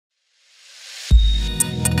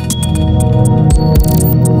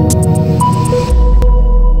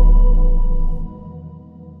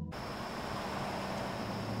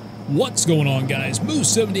What's going on, guys?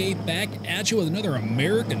 Moose78 back at you with another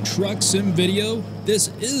American Truck Sim video. This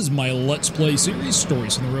is my Let's Play series,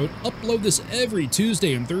 Stories on the Road. Upload this every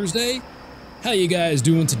Tuesday and Thursday. How you guys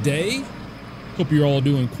doing today? Hope you're all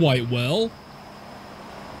doing quite well. You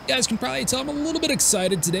guys can probably tell I'm a little bit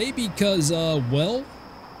excited today because, well,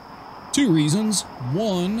 two reasons.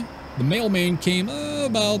 One, the mailman came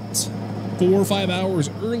about 4 or 5 hours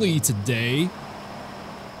early today.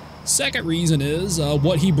 Second reason is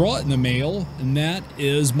what he brought in the mail, and that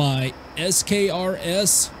is my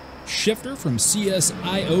SKRS shifter from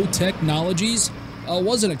CSIO Technologies.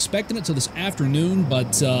 Wasn't expecting it till this afternoon,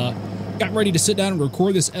 but got ready to sit down and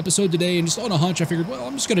record this episode today, and just on a hunch I figured, well,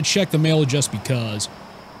 I'm just going to check the mail just because.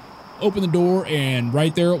 Opened the door, and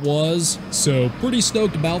right there it was, so pretty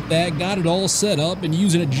stoked about that. Got it all set up and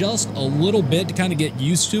using it just a little bit to kind of get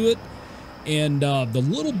used to it. And the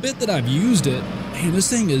little bit that I've used it, man, this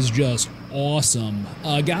thing is just awesome.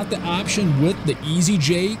 Got the option with the Easy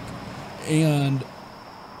Jake, and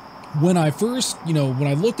when I first, when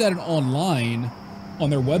I looked at it online on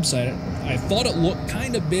their website, I thought it looked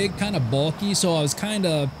kind of big, kind of bulky, so I was kind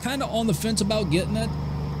of on the fence about getting it.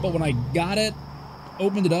 But when I got it,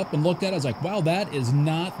 opened it up and looked at it, I was like, wow, that is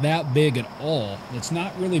not that big at all. It's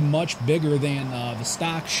not really much bigger than the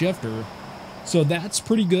stock shifter. So that's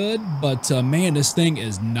pretty good, but man, this thing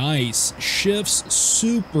is nice. Shifts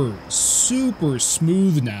super, super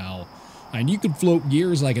smooth now. And you can float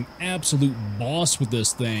gears like an absolute boss with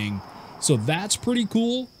this thing. So that's pretty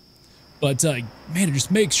cool. But man, it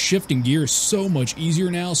just makes shifting gears so much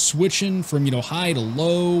easier now. Switching from, high to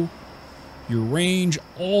low, your range,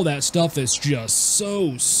 all that stuff is just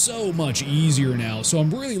so much easier now. So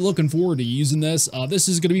I'm really looking forward to using this. This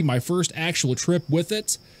is going to be my first actual trip with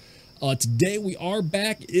it. Today we are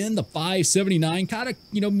back in the 579, kind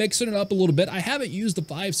of, mixing it up a little bit. I haven't used the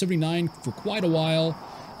 579 for quite a while.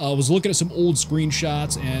 I was looking at some old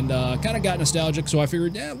screenshots and kind of got nostalgic, so I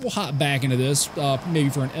figured, we'll hop back into this, maybe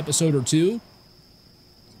for an episode or two.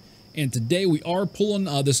 And today we are pulling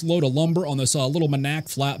this load of lumber on this little Manak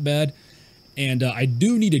flatbed, and I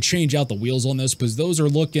do need to change out the wheels on this because those are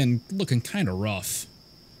looking kind of rough.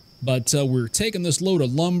 But we're taking this load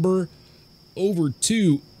of lumber over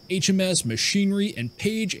to HMS Machinery in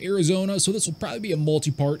Page, Arizona. So this will probably be a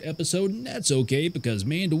multi-part episode, and that's okay because,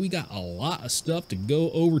 man, do we got a lot of stuff to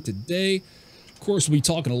go over today. Of course, we'll be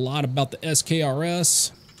talking a lot about the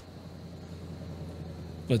SKRS.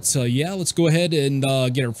 But yeah, let's go ahead and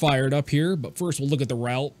get her fired up here. But first, we'll look at the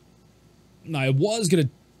route. Now, I was going to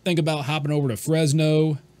think about hopping over to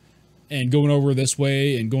Fresno and going over this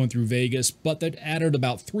way and going through Vegas, but that added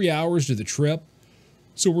about 3 hours to the trip.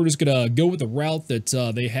 So we're just going to go with the route that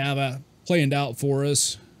they have planned out for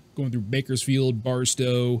us, going through Bakersfield,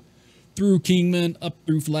 Barstow, through Kingman, up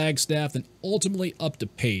through Flagstaff, and ultimately up to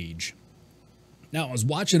Page. Now, I was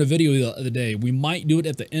watching a video the other day. We might do it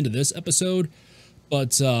at the end of this episode,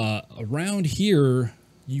 but around here,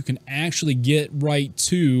 you can actually get right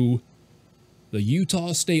to the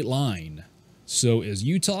Utah state line. So is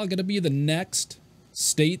Utah going to be the next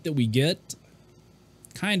state that we get?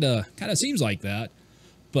 Kind of seems like that.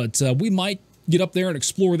 But we might get up there and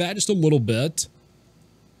explore that just a little bit.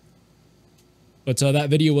 But that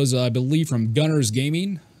video was, I believe, from Gunners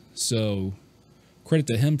Gaming. So credit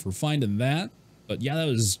to him for finding that. But yeah, that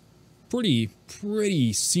was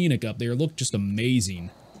pretty scenic up there. It looked just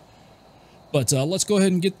amazing. But let's go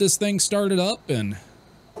ahead and get this thing started up and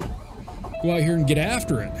go out here and get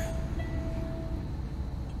after it.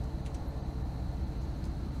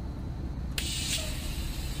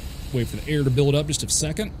 Wait for the air to build up just a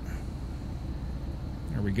second.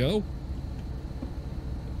 There we go.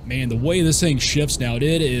 Man, the way this thing shifts now, it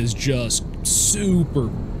is just super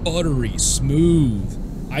buttery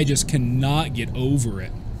smooth. I just cannot get over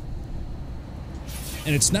it.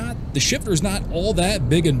 And it's not, the shifter's not all that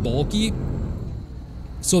big and bulky,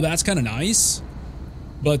 so that's kind of nice.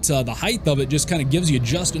 But the height of it just kind of gives you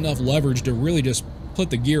just enough leverage to really just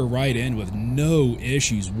put the gear right in with no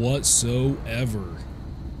issues whatsoever.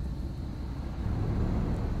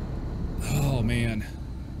 Oh, man.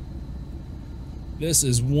 This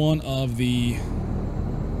is one of the...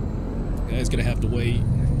 Guy's gonna have to wait.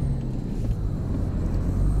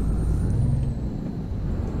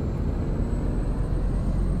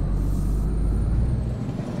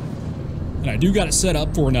 And I do got it set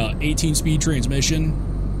up for an 18-speed transmission.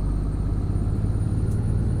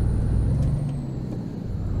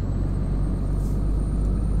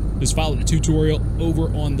 Just followed the tutorial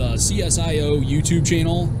over on the CSIO YouTube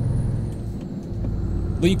channel.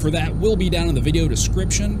 Link for that will be down in the video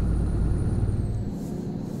description.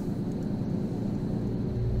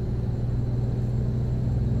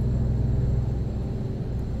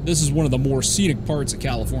 This is one of the more scenic parts of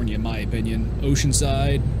California, in my opinion.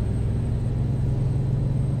 Oceanside.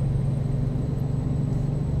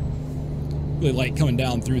 Really like coming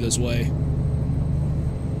down through this way.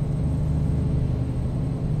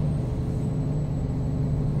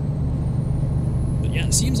 But yeah,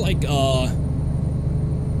 it seems like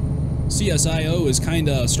CSIO is kind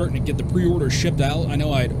of starting to get the pre-order shipped out. I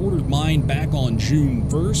know I had ordered mine back on June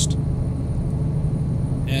 1st.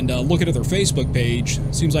 And looking at their Facebook page,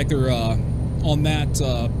 seems like they're on that,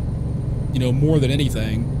 you know, more than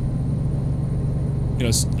anything. You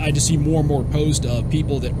know, I just see more and more posts of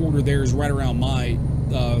people that order theirs right around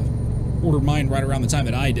ordered mine right around the time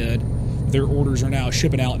that I did. Their orders are now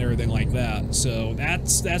shipping out and everything like that. So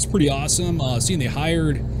that's pretty awesome. Seeing they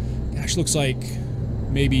hired, gosh, looks like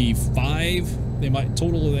maybe 5. They might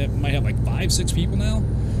have like 5-6 people now,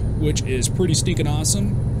 which is pretty stinking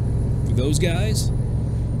awesome for those guys.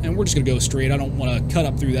 And we're just going to go straight. I don't want to cut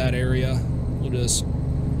up through that area. We'll just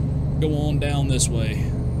go on down this way.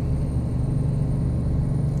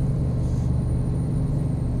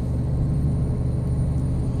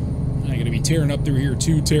 I'm not going to be tearing up through here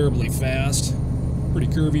too terribly fast. Pretty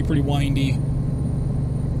curvy, pretty windy.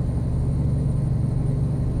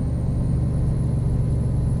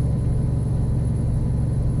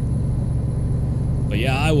 But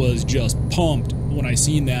yeah, I was just pumped when I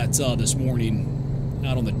seen that this morning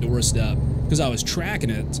out on the doorstep, because I was tracking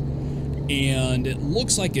it and it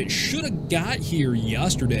looks like it should have got here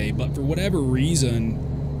yesterday, but for whatever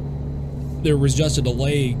reason there was just a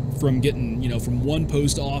delay from getting, you know, from one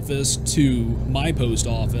post office to my post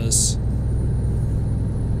office,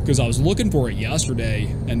 because I was looking for it yesterday,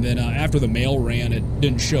 and then after the mail ran, it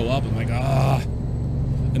didn't show up. I'm like,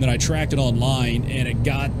 and then I tracked it online and it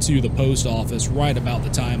got to the post office right about the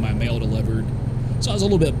time my mail delivered. So I was a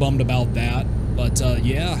little bit bummed about that. But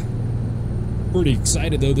yeah, pretty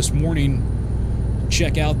excited though this morning.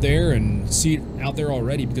 Check out there and see it out there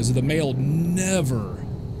already, because the mail never,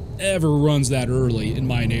 ever runs that early in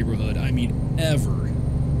my neighborhood. I mean, ever.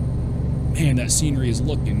 Man, that scenery is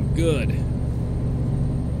looking good.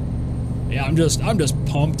 Yeah, I'm just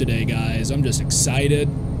pumped today, guys. I'm just excited.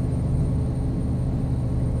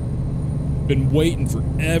 Been waiting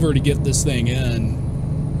forever to get this thing in.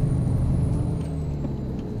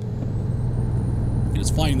 It's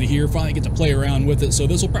finally here. Finally get to play around with it. So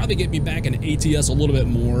this will probably get me back in ATS a little bit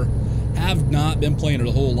more. Have not been playing it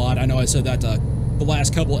a whole lot. I know I said that the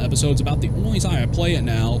last couple of episodes. About the only time I play it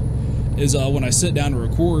now is when I sit down to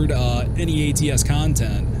record any ATS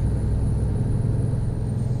content.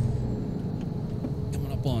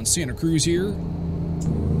 Coming up on Santa Cruz here.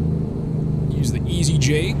 Use the Easy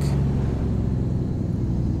Jake.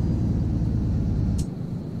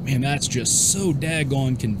 Man, that's just so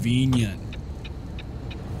daggone convenient.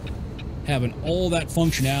 Having all that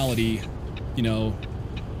functionality, you know,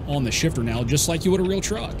 on the shifter now, just like you would a real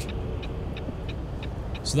truck.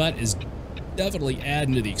 So that is definitely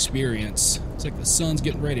adding to the experience. It's like the sun's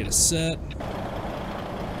getting ready to set.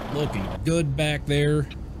 Looking good back there.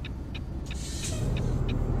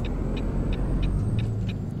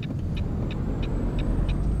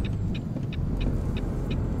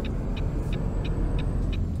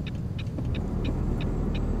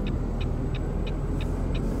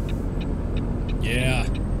 Yeah,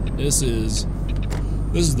 this is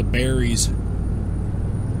the berries.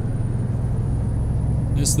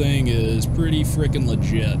 This thing is pretty freaking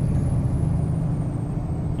legit.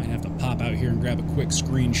 Might have to pop out here and grab a quick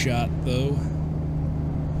screenshot though.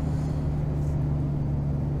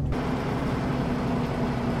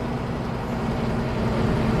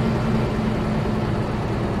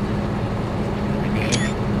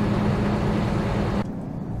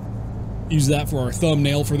 Use that for our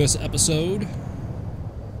thumbnail for this episode.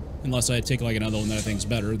 Unless I take like another one that I think's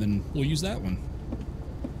better, then we'll use that one.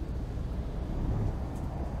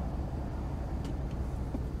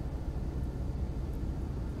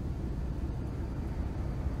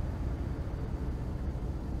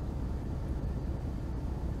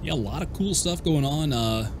 Yeah, a lot of cool stuff going on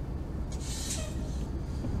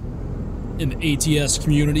in the ATS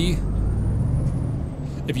community.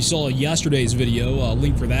 If you saw yesterday's video, a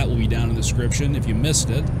link for that will be down in the description if you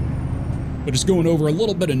missed it. But just going over a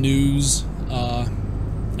little bit of news.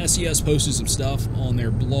 SES posted some stuff on their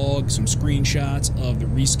blog, some screenshots of the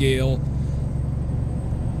rescale.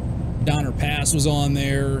 Donner Pass was on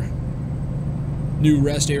there. New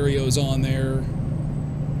rest area was on there.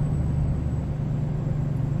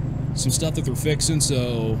 Some stuff that they're fixing,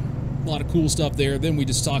 so a lot of cool stuff there. Then we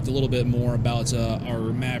just talked a little bit more about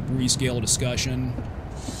our map rescale discussion.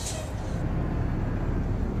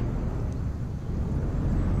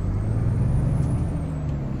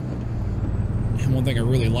 one thing I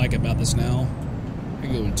really like about this now.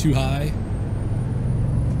 I'm going too high.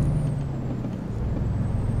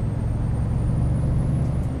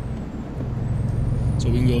 So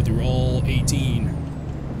we can go through all 18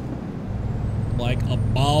 like a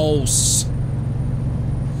boss.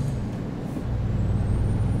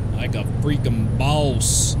 Like a freaking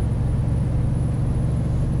boss.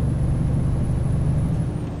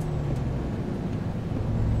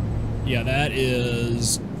 Yeah, that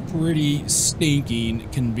is pretty stinking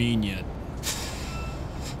convenient.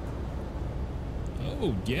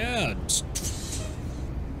 Oh, yeah.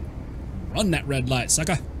 Run that red light,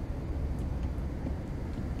 sucker.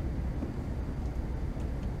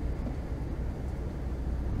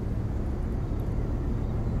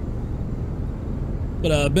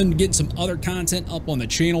 But I've been getting some other content up on the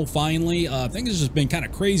channel finally. Things have just been kind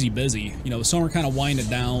of crazy busy. You know, summer kind of winded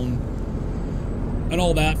down and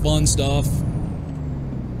all that fun stuff.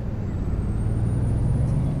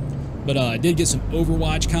 But I did get some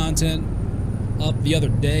Overwatch content up the other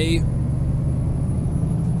day.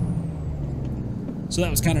 So that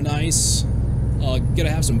was kind of nice. Gonna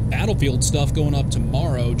have some Battlefield stuff going up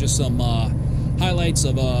tomorrow. Just some highlights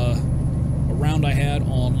of a round I had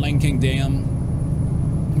on Lang King Dam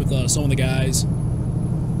with some of the guys.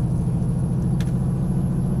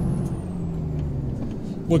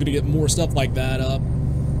 Looking to get more stuff like that up.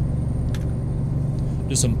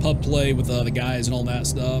 Just some pub play with the guys and all that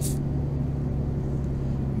stuff.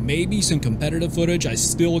 Maybe some competitive footage. I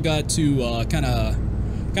still got to kind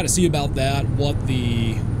of see about that. What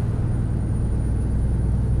the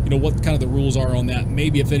what kind of the rules are on that.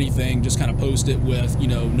 Maybe if anything, just kind of post it with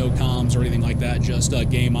no comms or anything like that. Just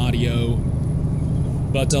game audio.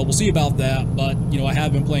 But we'll see about that. But I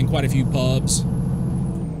have been playing quite a few pubs,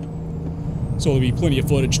 so there'll be plenty of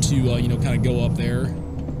footage to kind of go up there.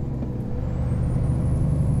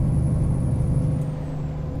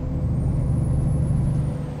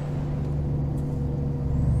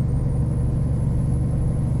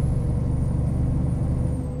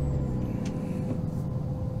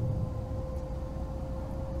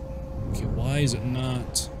 Okay, why is it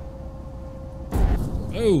not?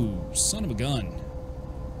 Oh, son of a gun.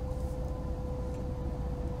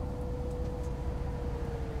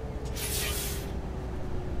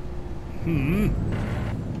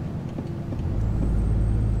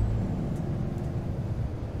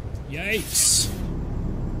 Yikes.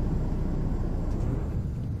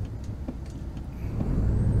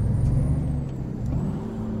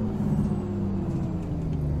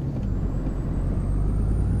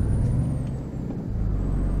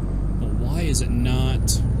 Well, why is it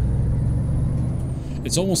not?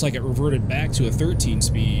 It's almost like it reverted back to a 13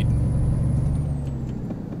 speed.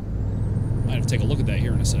 Might have to take a look at that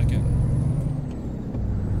here in a second.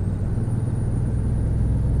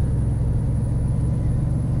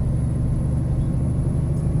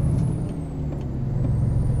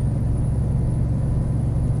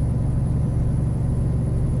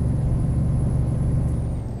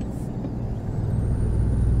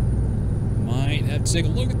 Take a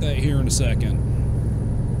look at that here in a second.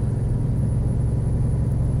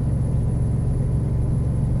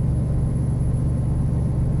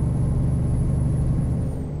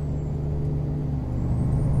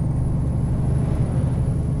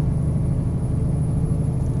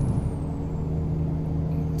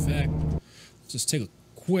 In fact, let's just take a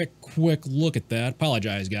quick look at that.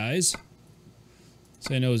 Apologize, guys.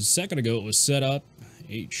 So I know a second ago it was set up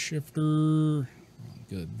 8 shifter.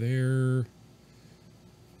 Good there.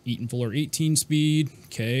 Eaton Fuller 18 speed.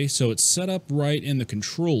 Okay, so it's set up right in the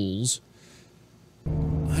controls.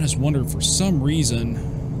 I just wondered for some reason.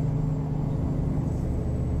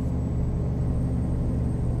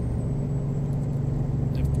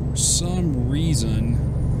 If for some reason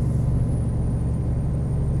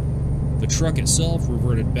the truck itself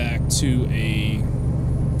reverted back to a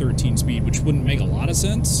 13 speed, which wouldn't make a lot of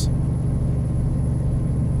sense.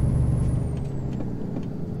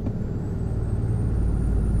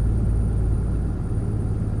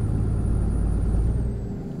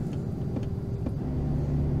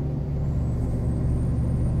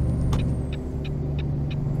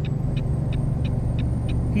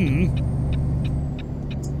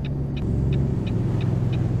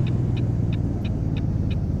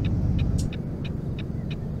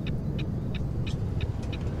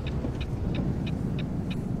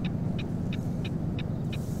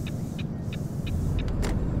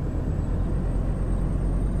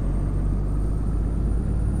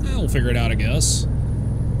 We'll figure it out, I guess.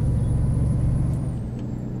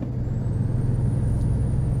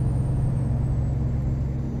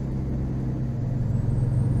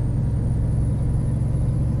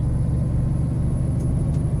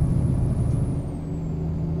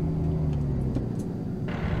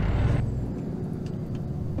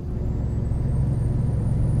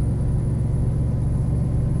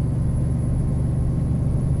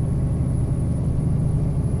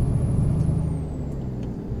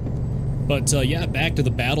 But yeah, back to the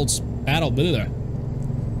battlefield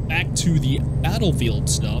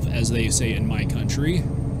stuff, as they say in my country.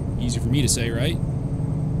 Easy for me to say, right?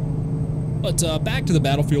 But back to the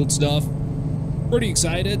battlefield stuff. Pretty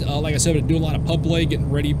excited. Like I said, I'm doing a lot of pub play, getting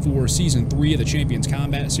ready for Season 3 of the Champions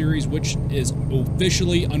Combat Series, which is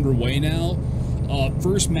officially underway now.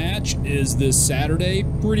 First match is this Saturday.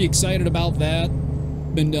 Pretty excited about that.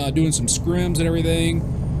 Been doing some scrims and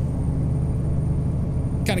everything.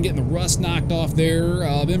 Kind of getting the rust knocked off there.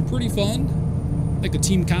 Been pretty fun. I think the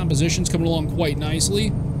team composition's coming along quite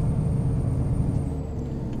nicely.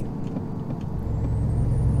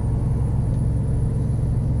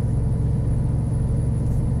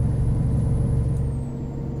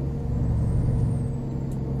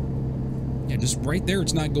 Yeah, just right there,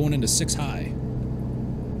 it's not going into 6 high.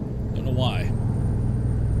 Don't know why.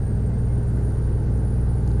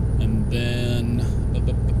 And then...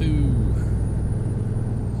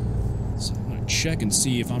 So I'm going to check and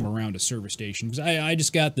see if I'm around a service station, because I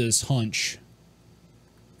just got this hunch.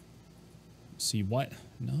 Let's see what?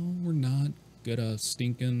 No, we're not gonna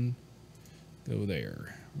stinking go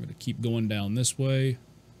there. We're going to keep going down this way.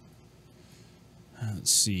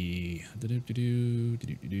 Let's see.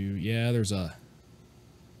 Yeah, there's a...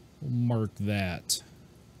 We'll mark that.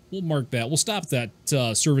 We'll stop that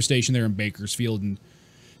service station there in Bakersfield and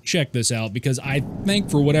check this out, because I think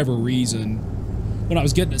for whatever reason, when I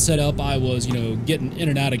was getting it set up, I was, you know, getting in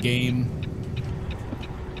and out of game.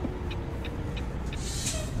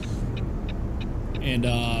 And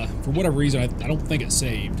for whatever reason, I don't think it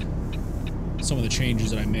saved some of the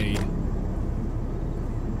changes that I made.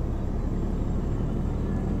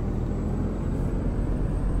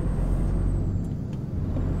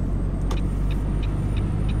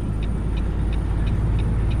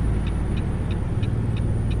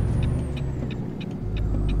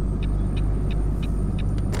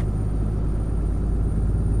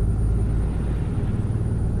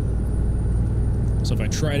 So if I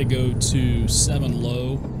try to go to 7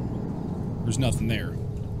 low, there's nothing there.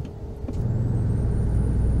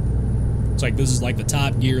 It's like this is like the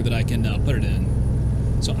top gear that I can put it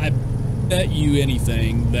in. So I bet you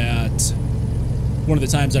anything that one of the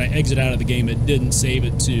times that I exit out of the game, it didn't save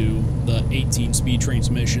it to the 18-speed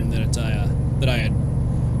transmission that I had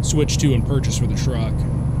switched to and purchased for the truck.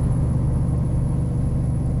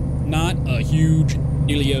 Not a huge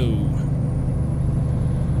dealio.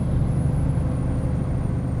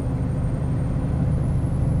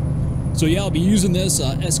 So yeah, I'll be using this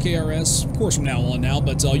SKRS, of course, from now on now,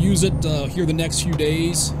 but I'll use it here the next few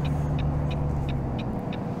days.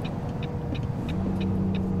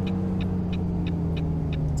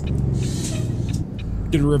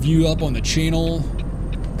 Get a review up on the channel,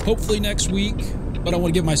 hopefully next week, but I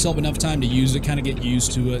want to give myself enough time to use it, kind of get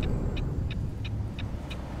used to it.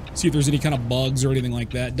 See if there's any kind of bugs or anything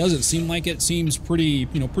like that. Doesn't seem like it. Seems pretty,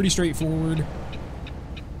 you know, pretty straightforward.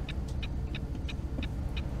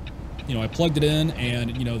 You know, I plugged it in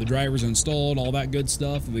and, you know, the driver's installed, all that good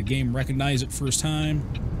stuff. The game recognized it first time.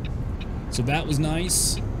 So that was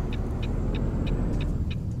nice.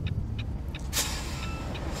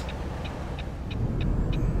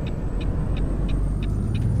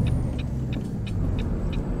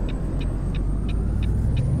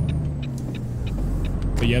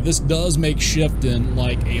 But yeah, this does make shifting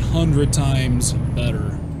like 100 times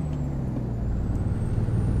better.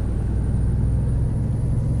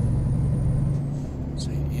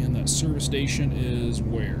 Service station is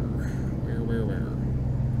where? Where?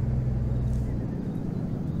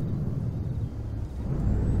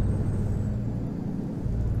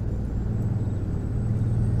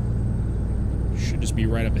 Should just be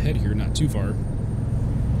right up ahead here, not too far.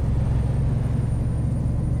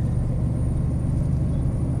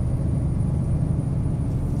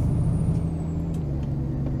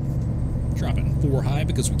 Dropping 4 high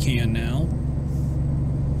because we can now.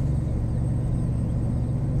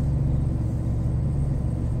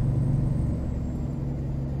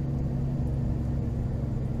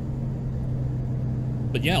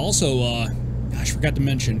 But yeah, also, gosh, forgot to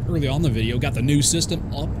mention early on in the video, got the new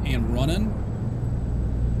system up and running.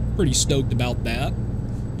 Pretty stoked about that.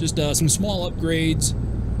 Just some small upgrades.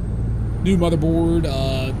 New motherboard,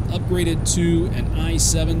 upgraded to an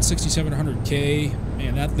i7 6700K.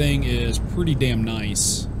 Man, that thing is pretty damn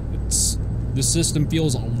nice. The system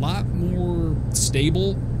feels a lot more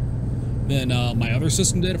stable than my other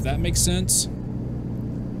system did, if that makes sense.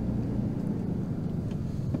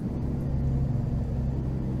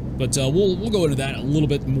 But we'll go into that a little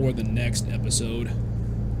bit more the next episode.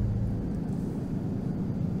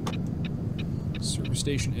 Service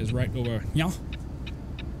station is right over here.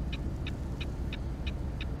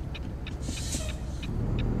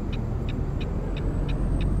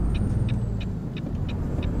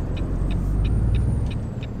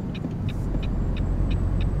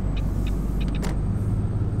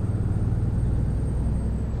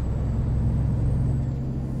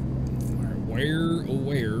 Where, oh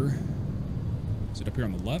where? Is it up here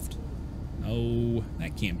on the left? No,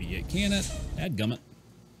 that can't be it, can it? Dadgummit.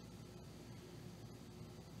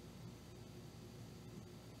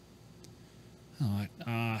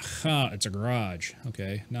 Oh, it's a garage.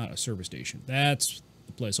 Okay, not a service station. That's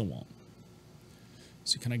the place I want.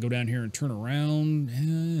 So can I go down here and turn around?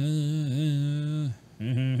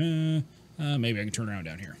 Maybe I can turn around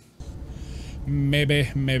down here. Maybe.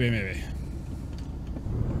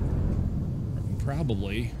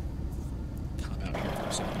 Probably top out here for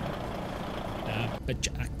a second. I bet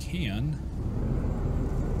you I can.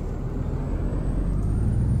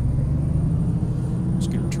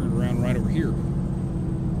 Just gonna turn around right over here.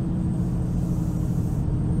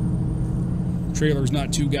 Trailer's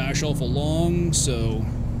not too gosh awful long, so.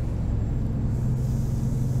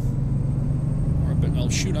 Oh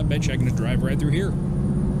shoot, I bet you I can just drive right through here.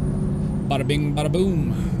 Bada bing, bada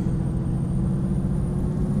boom.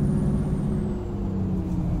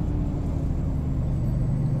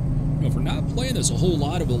 You know, for not playing this a whole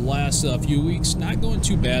lot over the last few weeks, not going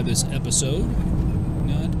too bad this episode.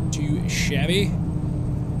 Not too shabby.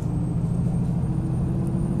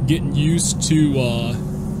 Getting used to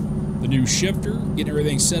the new shifter, getting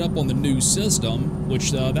everything set up on the new system, which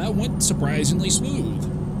that went surprisingly smooth.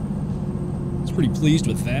 I was pretty pleased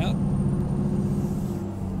with that.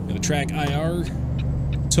 The track IR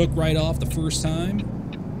took right off the first time.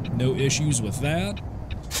 No issues with that.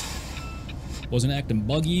 Wasn't acting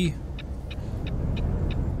buggy.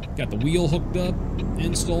 Got the wheel hooked up,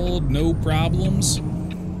 installed, no problems.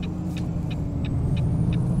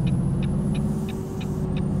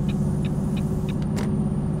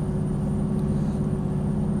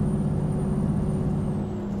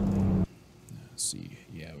 Let's see.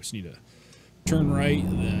 Yeah, we just need to turn right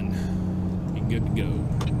and then be good to go.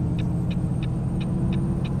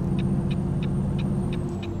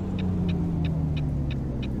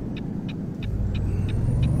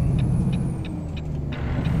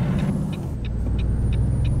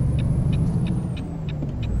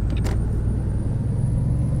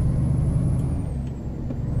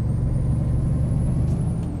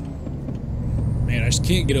 Man, I just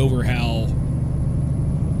can't get over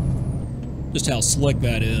just how slick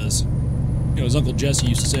that is. You know, as Uncle Jesse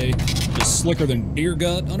used to say, just slicker than beer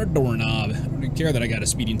gut on a doorknob. I don't even care that I got a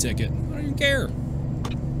speeding ticket. I don't even care.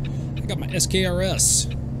 I got my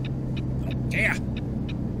SKRS. I don't care.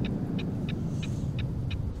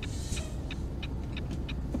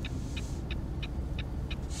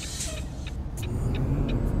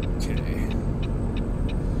 Okay.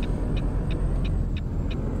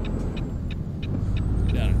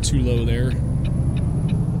 Down too low there.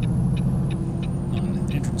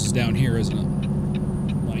 It's down here, isn't it?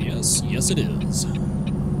 Why, yes. Yes, it is.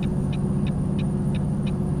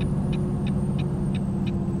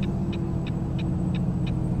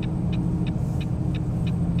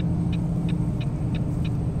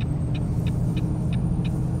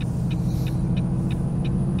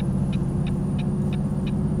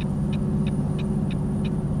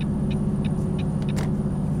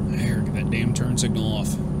 There, get that damn turn signal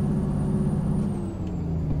off.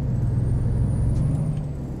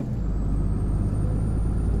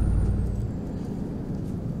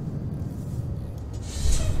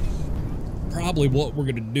 Probably what we're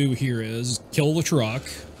going to do here is kill the truck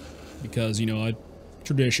because, you know, a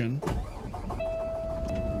tradition.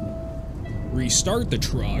 Restart the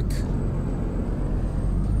truck.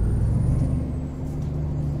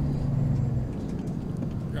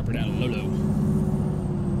 Drop her down low.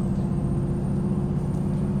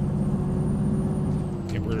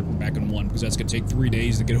 Okay, we're back in one because that's going to take 3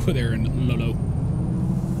 days to get over there in low.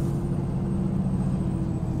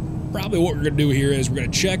 Probably what we're going to do here is we're going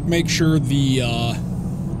to check, make sure the, you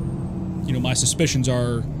know, my suspicions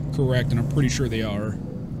are correct, and I'm pretty sure they are.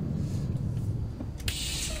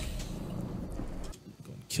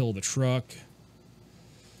 Go and kill the truck.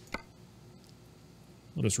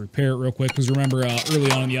 We'll just repair it real quick, because remember, early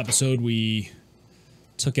on in the episode, we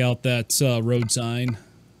took out that road sign.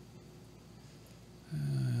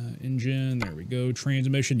 Engine, there we go.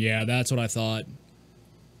 Transmission, yeah, that's what I thought.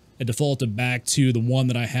 It defaulted back to the one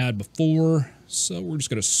that I had before, so we're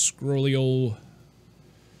just gonna scrollio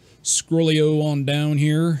on down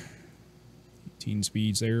here. 18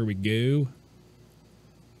 speeds, there we go.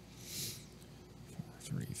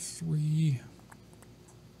 433.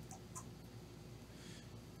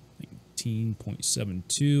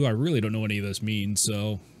 19.72. I really don't know what any of this means,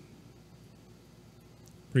 so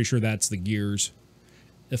pretty sure that's the gears,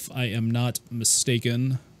 if I am not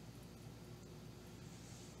mistaken.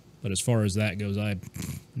 But as far as that goes, I have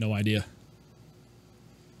no idea.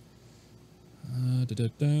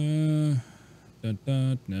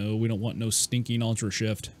 No, we don't want no stinking ultra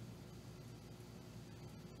shift.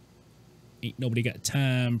 Ain't nobody got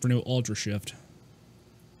time for no ultra shift.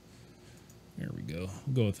 There we go.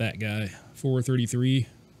 We'll go with that guy. 433.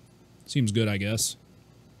 Seems good, I guess.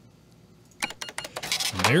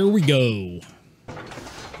 There we go.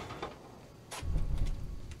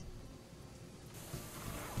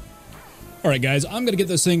 All right, guys, I'm going to get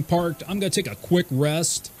this thing parked. I'm going to take a quick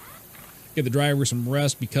rest. Give the driver some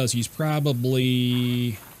rest because he's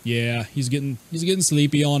probably, yeah, he's getting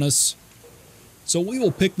sleepy on us. So we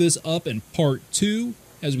will pick this up in part 2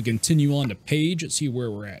 as we continue on to Page. Let's see where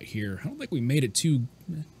we're at here. I don't think we made it too,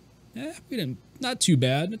 we didn't, not too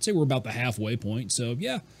bad. I'd say we're about the halfway point. So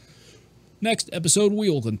yeah, next episode we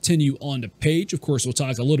will continue on to Page. Of course, we'll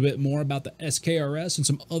talk a little bit more about the SKRS and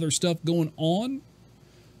some other stuff going on.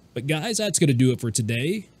 But guys, that's going to do it for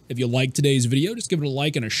today. If you like today's video, just give it a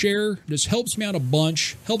like and a share. This helps me out a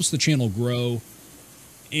bunch, helps the channel grow.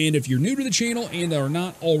 And if you're new to the channel and are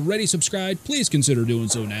not already subscribed, please consider doing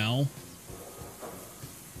so now.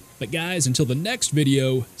 But guys, until the next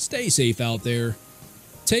video, stay safe out there,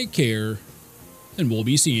 take care, and we'll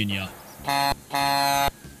be seeing ya.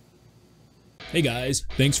 Hey guys,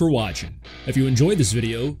 thanks for watching. If you enjoyed this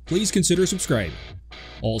video, please consider subscribing.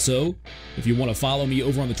 Also, if you want to follow me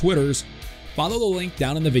over on the Twitters, follow the link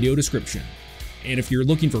down in the video description. And if you're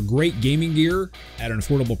looking for great gaming gear at an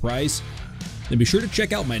affordable price, then be sure to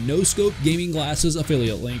check out my No Scope Gaming Glasses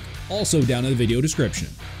affiliate link, also down in the video description.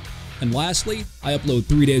 And lastly, I upload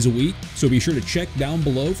 3 days a week, so be sure to check down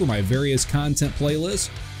below for my various content playlists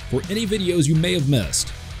for any videos you may have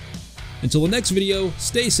missed. Until the next video,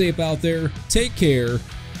 stay safe out there, take care,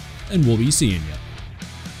 and we'll be seeing ya.